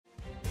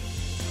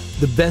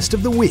the best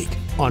of the week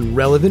on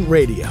Relevant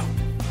Radio.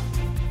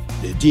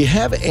 Do you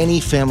have any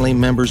family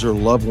members or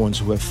loved ones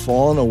who have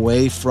fallen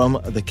away from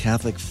the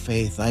Catholic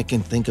faith? I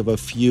can think of a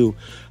few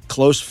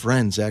close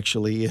friends,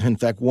 actually. In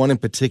fact, one in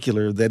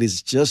particular that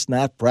is just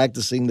not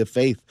practicing the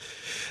faith.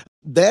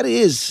 That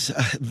is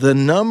the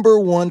number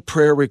one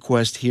prayer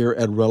request here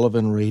at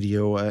Relevant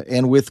Radio,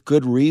 and with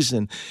good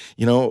reason.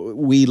 You know,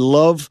 we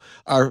love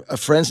our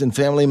friends and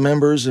family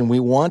members, and we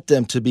want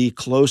them to be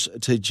close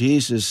to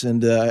Jesus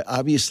and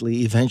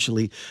obviously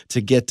eventually to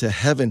get to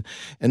heaven.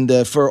 And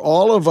for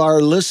all of our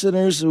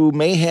listeners who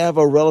may have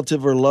a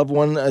relative or loved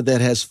one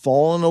that has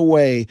fallen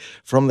away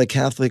from the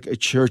Catholic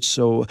Church,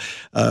 so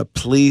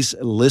please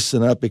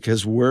listen up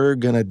because we're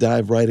going to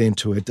dive right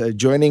into it.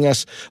 Joining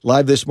us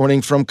live this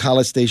morning from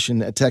College Station,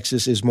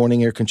 Texas, is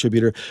Morning Air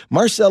contributor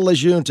Marcel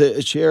Lejeune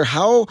to share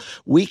how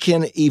we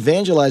can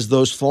evangelize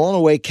those fallen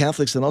away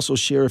Catholics and also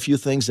share a few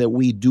things that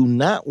we do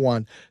not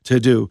want to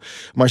do.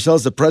 Marcel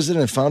is the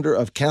president and founder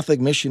of Catholic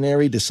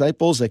Missionary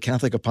Disciples, a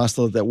Catholic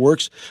apostolate that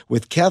works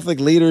with Catholic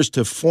leaders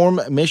to form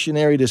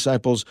missionary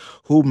disciples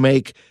who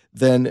make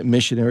then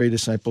missionary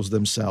disciples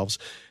themselves.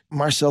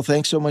 Marcel,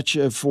 thanks so much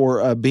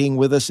for being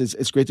with us.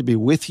 It's great to be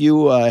with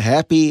you.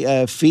 Happy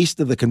feast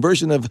of the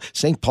conversion of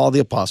St. Paul the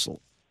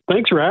Apostle.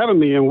 Thanks for having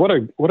me, and what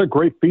a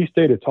great feast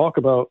day to talk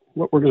about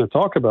what we're going to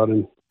talk about.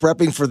 And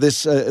prepping for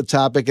this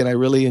topic, and I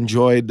really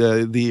enjoyed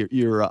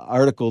your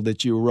article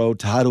that you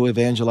wrote, How to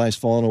Evangelize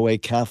Fallen Away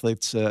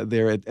Catholics,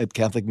 there at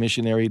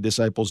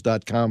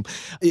CatholicMissionaryDisciples.com.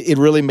 It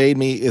really made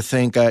me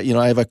think,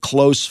 I have a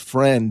close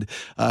friend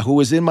who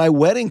was in my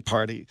wedding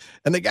party,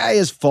 and the guy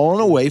has fallen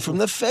away from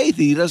the faith.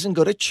 He doesn't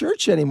go to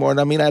church anymore.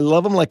 And I mean, I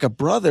love him like a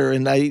brother,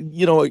 and I,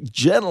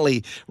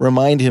 gently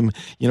remind him,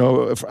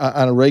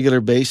 on a regular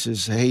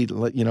basis, hey,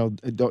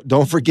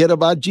 don't forget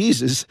about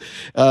Jesus.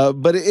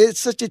 But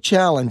it's such a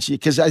challenge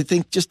because I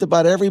think just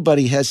about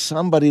everybody has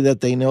somebody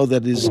that they know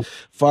that is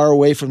far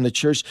away from the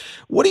church.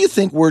 What do you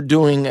think we're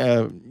doing,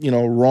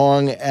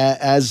 wrong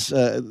as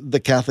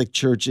the Catholic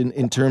Church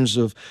in terms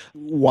of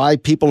why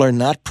people are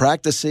not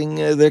practicing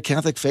their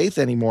Catholic faith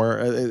anymore?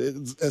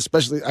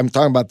 Especially, I'm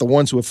talking about the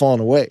ones who have fallen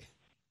away.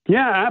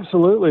 Yeah,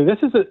 absolutely.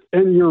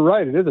 And you're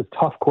right, it is a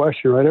tough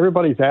question, right?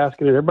 Everybody's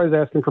asking it. Everybody's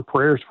asking for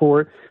prayers for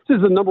it. This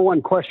is the number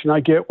one question I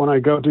get when I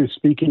go do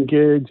speaking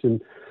gigs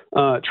and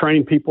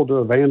train people to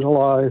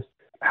evangelize.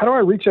 How do I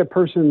reach that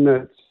person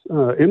that's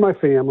in my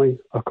family,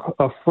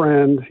 a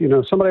friend,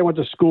 somebody I went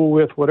to school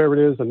with, whatever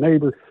it is, a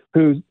neighbor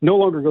who no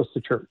longer goes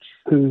to church,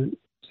 who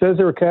says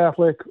they were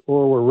Catholic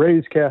or were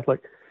raised Catholic?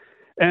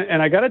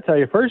 And I got to tell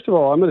you, first of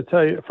all, I'm going to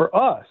tell you, for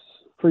us,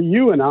 for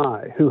you and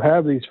I who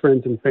have these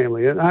friends and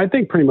family, and I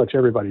think pretty much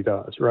everybody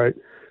does, right?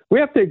 We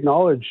have to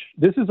acknowledge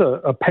this is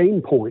a pain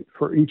point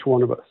for each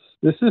one of us.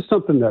 This is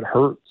something that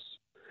hurts.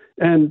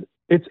 And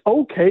it's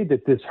okay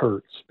that this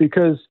hurts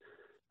because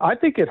I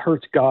think it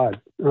hurts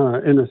God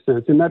in a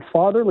sense, in that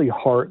fatherly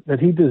heart that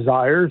he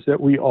desires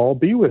that we all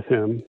be with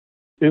him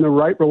in a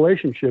right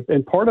relationship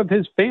and part of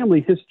his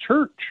family, his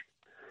church,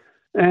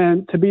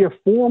 and to be a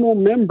formal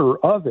member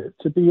of it,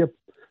 to be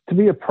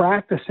a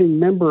practicing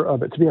member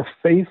of it, to be a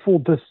faithful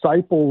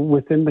disciple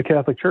within the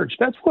Catholic Church.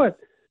 That's what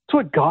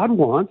God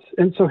wants.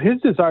 And so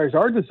his desire is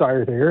our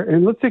desire there.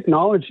 And let's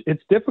acknowledge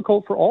it's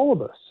difficult for all of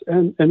us.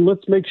 And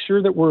let's make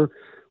sure that we're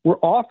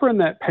offering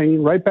that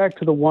pain right back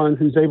to the one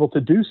who's able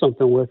to do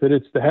something with it.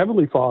 It's the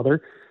Heavenly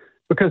Father,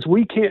 because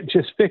we can't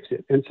just fix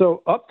it. And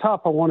so up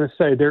top, I want to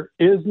say there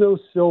is no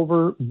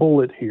silver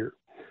bullet here.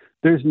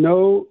 There's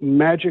no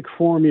magic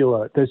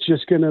formula that's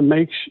just going to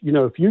make,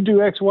 if you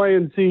do X, Y,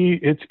 and Z,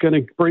 it's going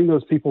to bring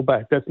those people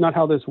back. That's not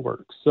how this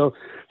works. So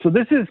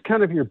this is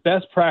kind of your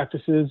best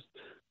practices,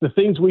 the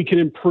things we can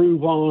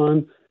improve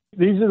on.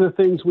 These are the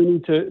things we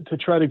need to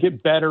try to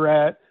get better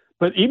at.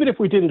 But even if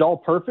we did it all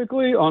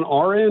perfectly on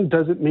our end,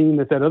 doesn't mean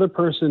that other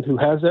person who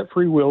has that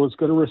free will is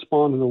going to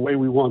respond in the way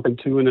we want them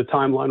to, in the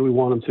timeline we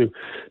want them to.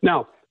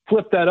 Now,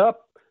 flip that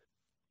up.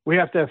 We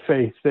have to have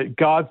faith that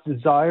God's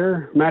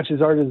desire matches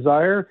our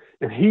desire,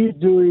 and he's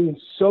doing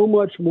so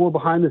much more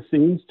behind the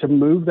scenes to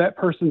move that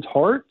person's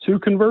heart to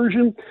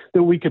conversion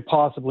than we could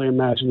possibly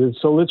imagine. And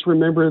so let's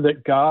remember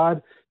that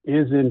God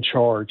is in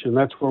charge, and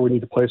that's where we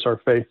need to place our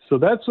faith. So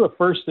that's the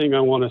first thing I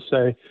want to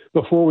say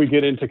before we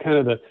get into kind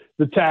of the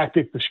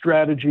tactic, the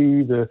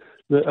strategy, the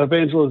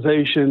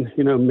evangelization,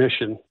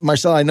 mission.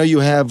 Marcel, I know you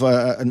have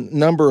a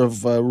number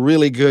of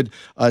really good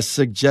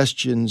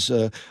suggestions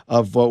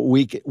of what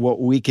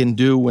we can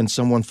do when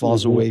someone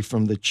falls away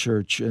from the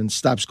church and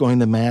stops going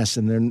to Mass,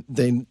 and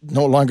they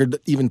no longer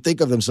even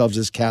think of themselves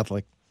as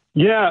Catholic.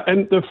 Yeah,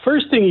 and the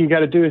first thing you got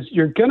to do is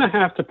you're going to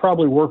have to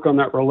probably work on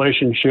that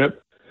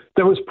relationship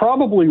that was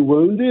probably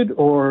wounded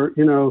or,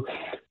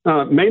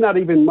 may not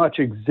even much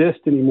exist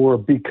anymore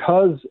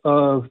because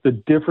of the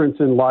difference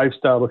in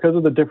lifestyle, because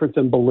of the difference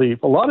in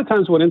belief. A lot of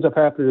times what ends up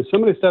happening is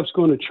somebody stops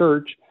going to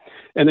church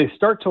and they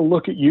start to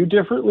look at you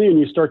differently and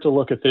you start to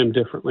look at them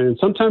differently. And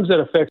sometimes that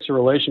affects your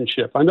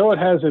relationship. I know it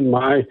has in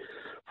my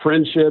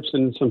friendships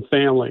and some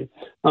family.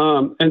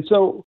 And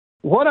so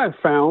what I've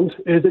found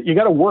is that you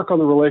got to work on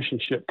the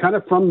relationship kind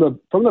of from the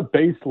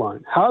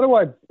baseline. How do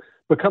I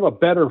become a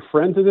better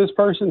friend to this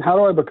person? How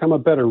do I become a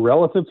better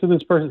relative to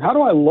this person? How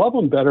do I love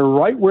them better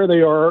right where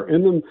they are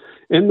in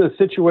the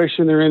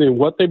situation they're in and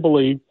what they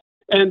believe?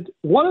 And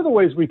one of the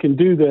ways we can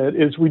do that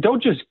is we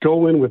don't just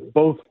go in with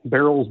both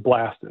barrels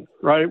blasting,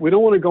 right? We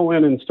don't want to go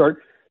in and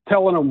start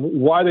telling them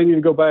why they need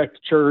to go back to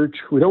church.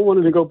 We don't want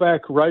them to go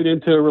back right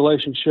into a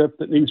relationship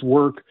that needs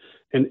work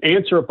and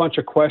answer a bunch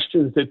of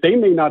questions that they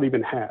may not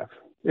even have.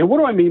 And what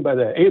do I mean by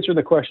that? Answer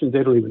the questions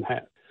they don't even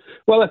have.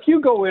 Well, if you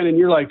go in and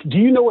you're like, do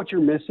you know what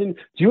you're missing?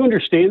 Do you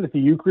understand that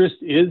the Eucharist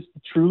is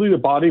truly the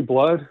body,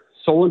 blood,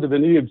 soul, and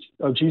divinity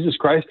of Jesus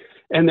Christ,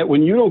 and that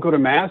when you don't go to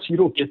Mass, you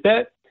don't get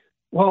that?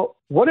 Well,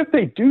 what if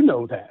they do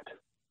know that?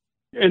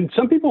 And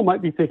some people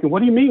might be thinking, what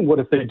do you mean, what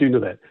if they do know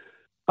that?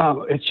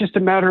 It's just a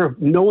matter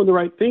of knowing the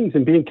right things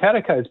and being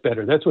catechized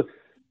better.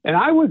 And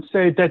I would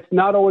say that's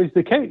not always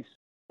the case.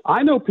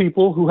 I know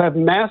people who have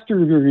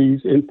master's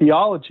degrees in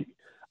theology.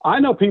 I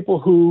know people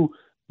who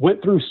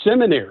went through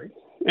seminary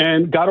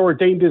and got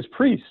ordained as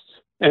priests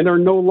and are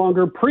no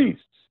longer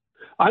priests.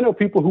 I know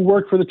people who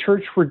worked for the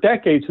church for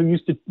decades who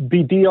used to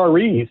be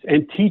DREs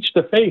and teach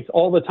the faith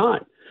all the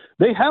time.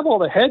 They have all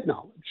the head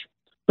knowledge,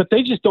 but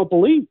they just don't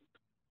believe.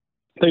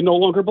 They no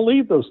longer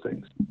believe those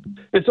things.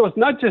 And so it's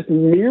not just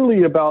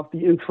merely about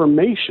the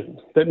information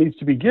that needs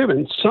to be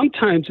given.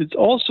 Sometimes it's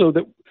also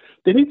that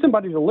they need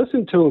somebody to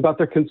listen to about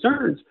their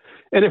concerns.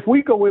 And if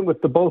we go in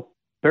with the both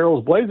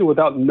barrels blazing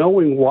without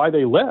knowing why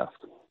they left.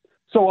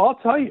 So I'll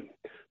tell you,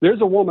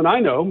 there's a woman I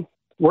know,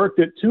 worked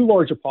at 2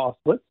 large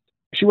apostolates.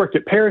 She worked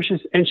at parishes,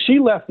 and she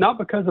left not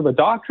because of a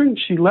doctrine.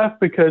 She left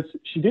because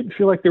she didn't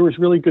feel like there was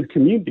really good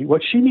community.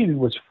 What she needed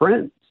was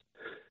friends.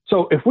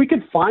 So if we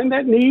can find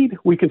that need,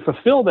 we can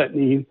fulfill that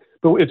need,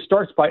 but it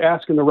starts by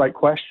asking the right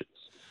questions.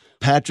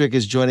 Patrick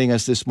is joining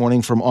us this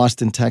morning from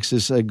Austin,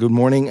 Texas. Good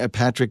morning,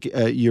 Patrick.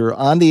 You're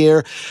on the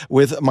air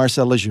with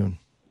Marcel Lejeune.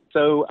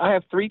 So I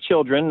have 3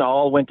 children,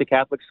 all went to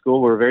Catholic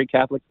school. We're a very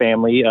Catholic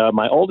family.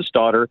 My oldest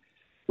daughter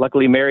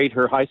luckily married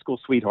her high school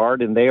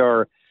sweetheart, and they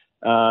are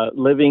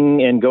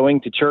living and going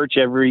to church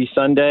every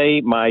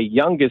Sunday. My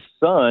youngest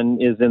son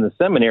is in the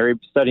seminary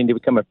studying to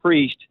become a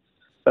priest.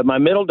 But my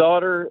middle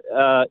daughter,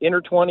 in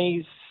her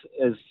 20s,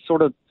 is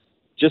sort of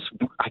just,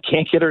 I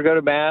can't get her to go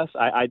to Mass.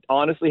 I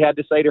honestly had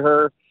to say to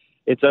her,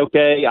 it's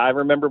okay. I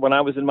remember when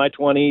I was in my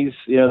 20s,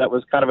 that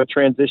was kind of a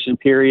transition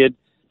period.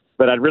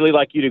 But I'd really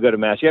like you to go to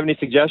Mass. You have any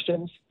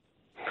suggestions?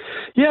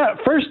 Yeah,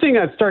 first thing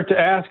I'd start to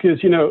ask is,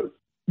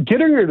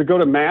 getting her to go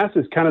to Mass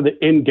is kind of the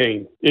end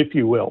game, if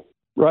you will,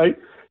 right?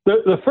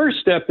 The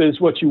first step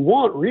is what you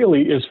want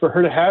really is for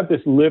her to have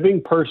this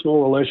living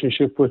personal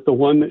relationship with the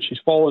one that she's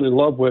fallen in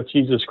love with,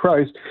 Jesus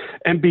Christ.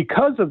 And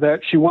because of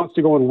that, she wants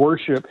to go and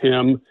worship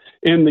him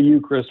in the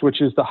Eucharist, which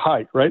is the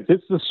height, right?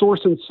 It's the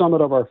source and summit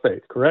of our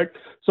faith, correct?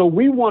 So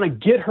we want to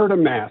get her to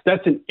Mass.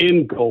 That's an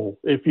end goal,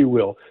 if you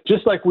will,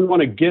 just like we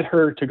want to get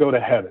her to go to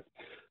heaven.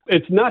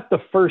 It's not the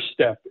first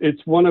step.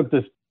 It's one of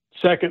the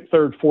second,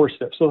 third, fourth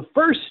steps. So the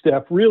first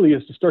step really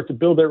is to start to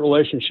build that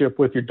relationship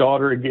with your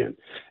daughter again,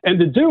 and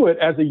to do it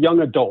as a young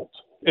adult.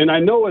 And I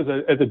know as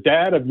a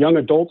dad of young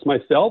adults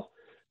myself,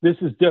 this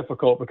is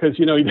difficult because,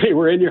 they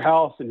were in your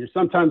house and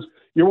sometimes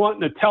you're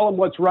wanting to tell them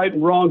what's right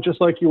and wrong,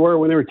 just like you were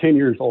when they were 10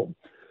 years old.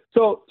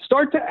 So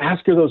start to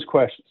ask her those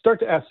questions. Start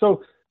to ask,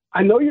 so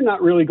I know you're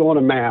not really going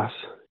to Mass.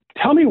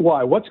 Tell me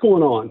why. What's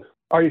going on?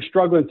 Are you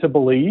struggling to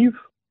believe?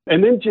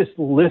 And then just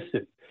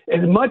listen.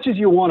 As much as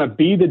you want to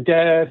be the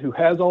dad who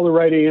has all the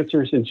right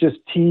answers and just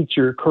teach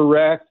or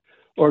correct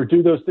or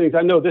do those things,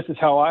 I know this is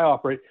how I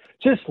operate.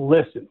 Just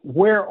listen.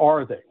 Where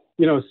are they?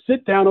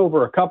 Sit down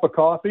over a cup of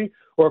coffee,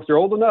 or if they're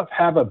old enough,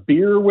 have a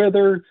beer with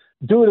her.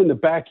 Do it in the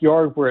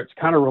backyard where it's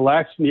kind of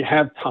relaxed and you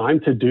have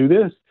time to do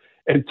this,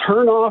 and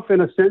turn off,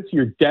 in a sense,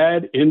 your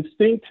dad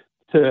instinct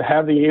to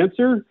have the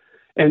answer.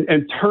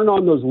 And turn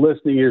on those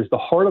listening ears, the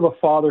heart of a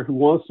father who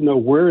wants to know,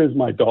 where is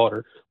my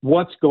daughter?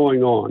 What's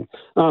going on?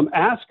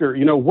 Ask her,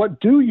 what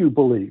do you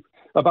believe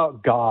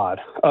about God?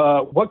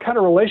 What kind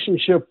of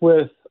relationship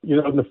with,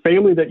 the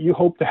family that you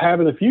hope to have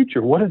in the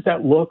future? What does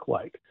that look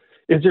like?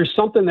 Is there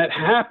something that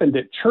happened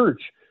at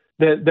church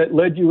that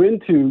led you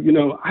into,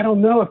 I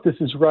don't know if this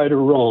is right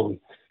or wrong.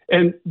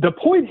 And the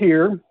point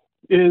here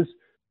is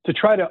to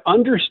try to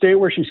understand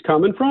where she's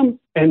coming from.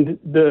 And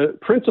the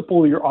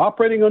principle you're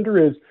operating under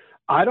is,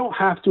 I don't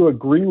have to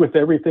agree with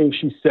everything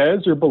she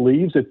says or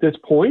believes at this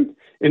point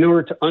in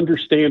order to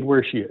understand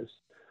where she is.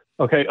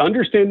 Okay,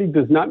 understanding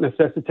does not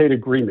necessitate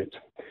agreement.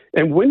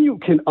 And when you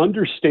can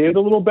understand a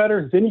little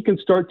better, then you can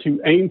start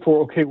to aim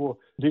for, okay, well,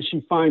 did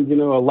she find,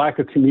 a lack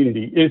of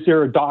community? Is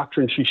there a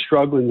doctrine she's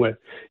struggling with?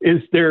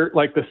 Is there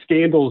like the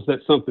scandals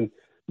that something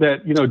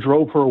that,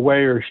 drove her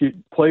away, or she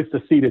placed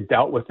a seed of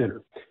doubt within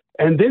her?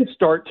 And then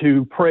start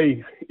to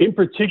pray in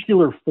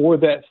particular for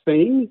that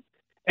thing,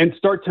 and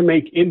start to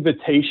make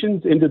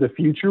invitations into the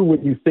future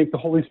when you think the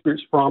Holy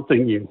Spirit's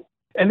prompting you.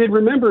 And then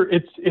remember,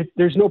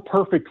 there's no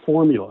perfect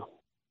formula.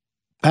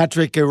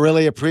 Patrick, I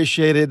really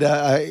appreciate it.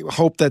 I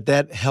hope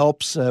that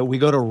helps. We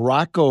go to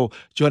Rocco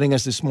joining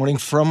us this morning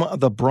from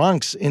the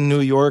Bronx in New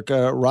York.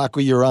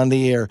 Rocco, you're on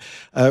the air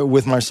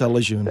with Marcel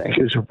Lejeune. Thank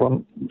you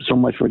so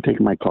much for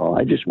taking my call.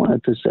 I just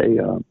wanted to say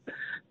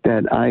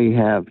that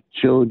I have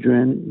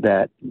children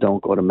that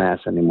don't go to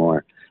Mass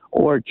anymore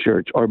or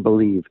church or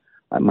believe.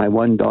 My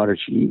one daughter,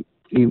 she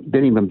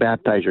didn't even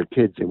baptize her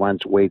kids. They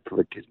wanted to wait for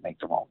the kids to make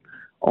their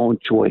own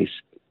choice.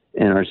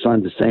 And our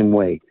son's the same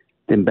way.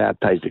 Didn't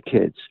baptize the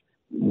kids.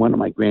 One of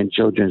my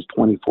grandchildren is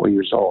 24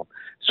 years old.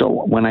 So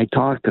when I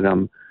talk to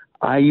them,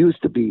 I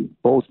used to be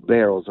both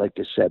barrels, like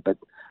I said, but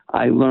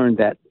I learned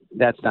that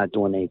that's not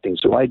doing anything.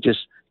 So I just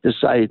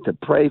decided to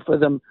pray for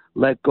them,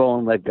 let go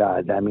and let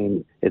God. I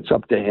mean, it's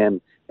up to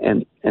him.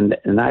 And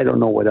I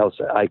don't know what else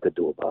I could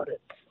do about it.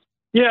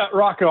 Yeah,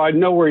 Rocco, I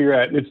know where you're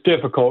at. And it's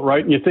difficult,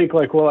 right? And you think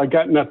like, well, I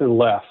got nothing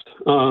left.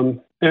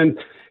 And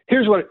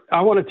here's what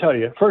I want to tell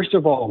you. First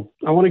of all,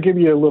 I want to give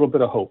you a little bit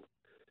of hope.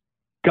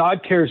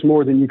 God cares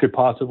more than you could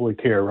possibly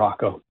care,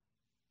 Rocco.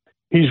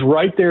 He's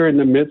right there in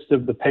the midst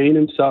of the pain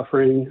and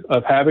suffering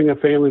of having a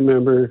family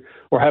member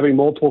or having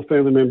multiple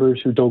family members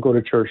who don't go to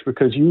church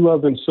because you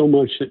love them so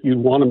much that you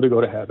want them to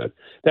go to heaven.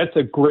 That's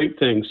a great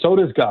thing. So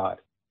does God.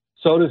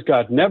 So does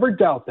God. Never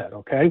doubt that,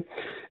 okay?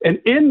 And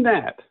in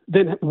that,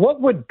 then what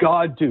would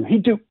God do?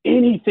 He'd do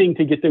anything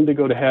to get them to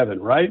go to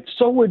heaven, right?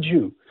 So would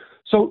you.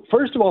 So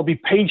first of all, be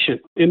patient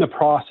in the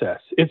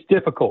process. It's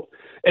difficult.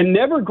 And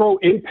never grow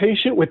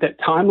impatient with that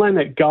timeline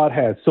that God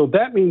has. So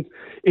that means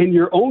in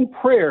your own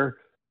prayer,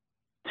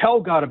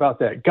 tell God about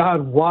that.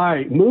 God,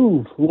 why?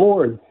 Move,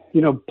 Lord.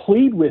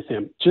 Plead with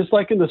him. Just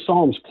like in the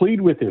Psalms,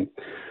 plead with him.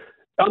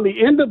 On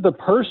the end of the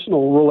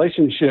personal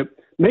relationship,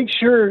 make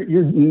sure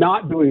you're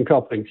not doing a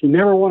couple things. You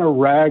never want to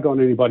rag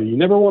on anybody. You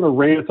never want to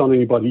rant on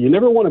anybody. You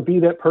never want to be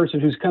that person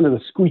who's kind of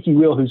the squeaky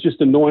wheel who's just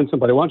annoying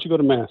somebody. Why don't you go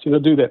to Mass?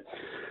 Do that.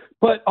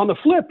 But on the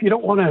flip, you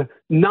don't want to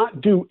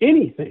not do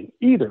anything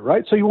either,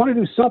 right? So you want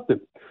to do something.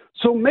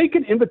 So make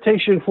an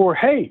invitation for,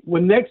 hey,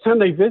 when next time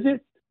they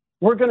visit,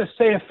 we're going to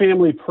say a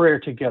family prayer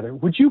together.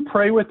 Would you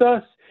pray with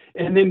us?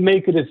 And then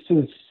make it as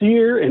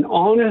sincere and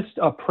honest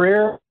a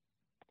prayer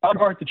out of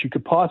heart that you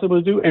could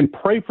possibly do and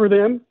pray for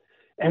them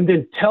and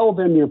then tell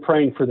them you're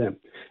praying for them.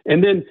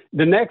 And then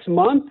the next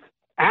month,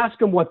 ask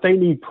them what they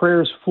need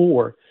prayers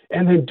for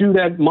and then do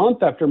that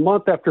month after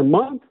month after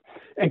month.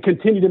 And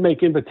continue to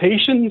make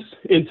invitations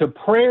into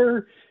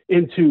prayer,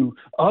 into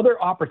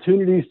other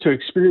opportunities to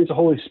experience the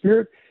Holy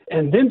Spirit,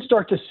 and then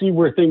start to see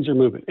where things are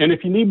moving. And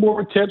if you need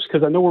more tips,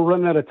 because I know we're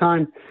running out of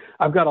time,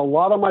 I've got a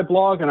lot on my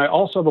blog, and I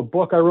also have a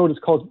book I wrote.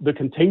 It's called The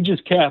Contagious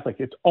Catholic.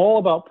 It's all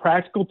about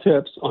practical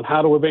tips on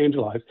how to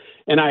evangelize.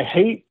 And I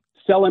hate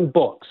selling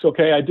books,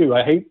 okay? I do.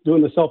 I hate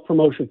doing the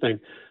self-promotion thing.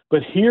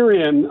 But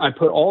herein, I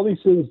put all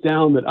these things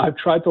down that I've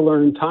tried to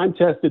learn,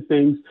 time-tested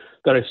things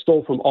that I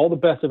stole from all the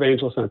best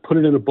evangelists, and I put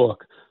it in a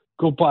book.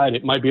 Go buy it.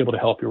 It might be able to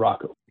help you,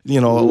 Rocco. A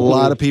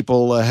lot of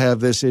people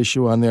have this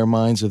issue on their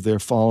minds of their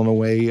fallen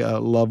away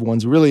loved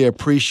ones. Really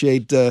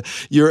appreciate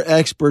your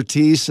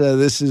expertise.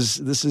 This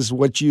is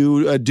what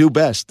you do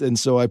best. And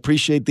so I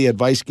appreciate the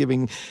advice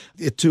giving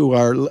it to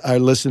our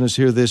listeners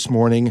here this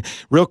morning.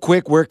 Real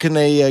quick, where can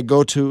they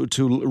go to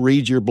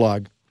read your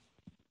blog?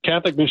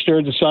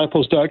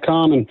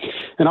 CatholicMissionaryDisciples.com, and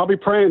I'll be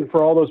praying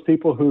for all those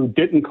people who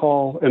didn't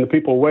call and the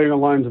people waiting on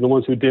lines and the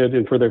ones who did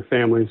and for their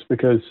families,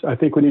 because I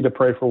think we need to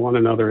pray for one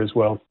another as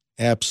well.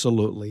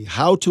 Absolutely.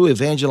 How to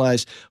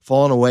evangelize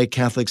fallen away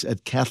Catholics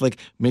at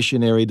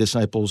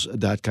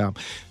CatholicMissionaryDisciples.com.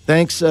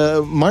 Thanks,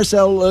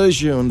 Marcel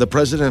Lejeune, the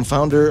president and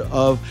founder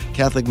of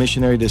Catholic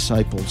Missionary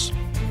Disciples.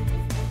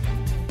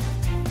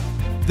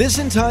 This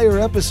entire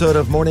episode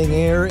of Morning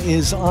Air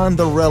is on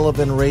the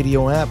Relevant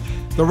Radio app.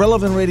 The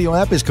Relevant Radio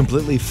app is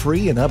completely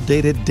free and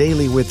updated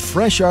daily with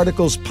fresh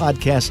articles,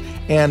 podcasts,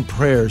 and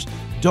prayers.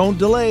 Don't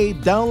delay.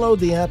 Download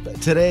the app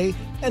today,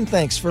 and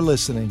thanks for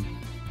listening.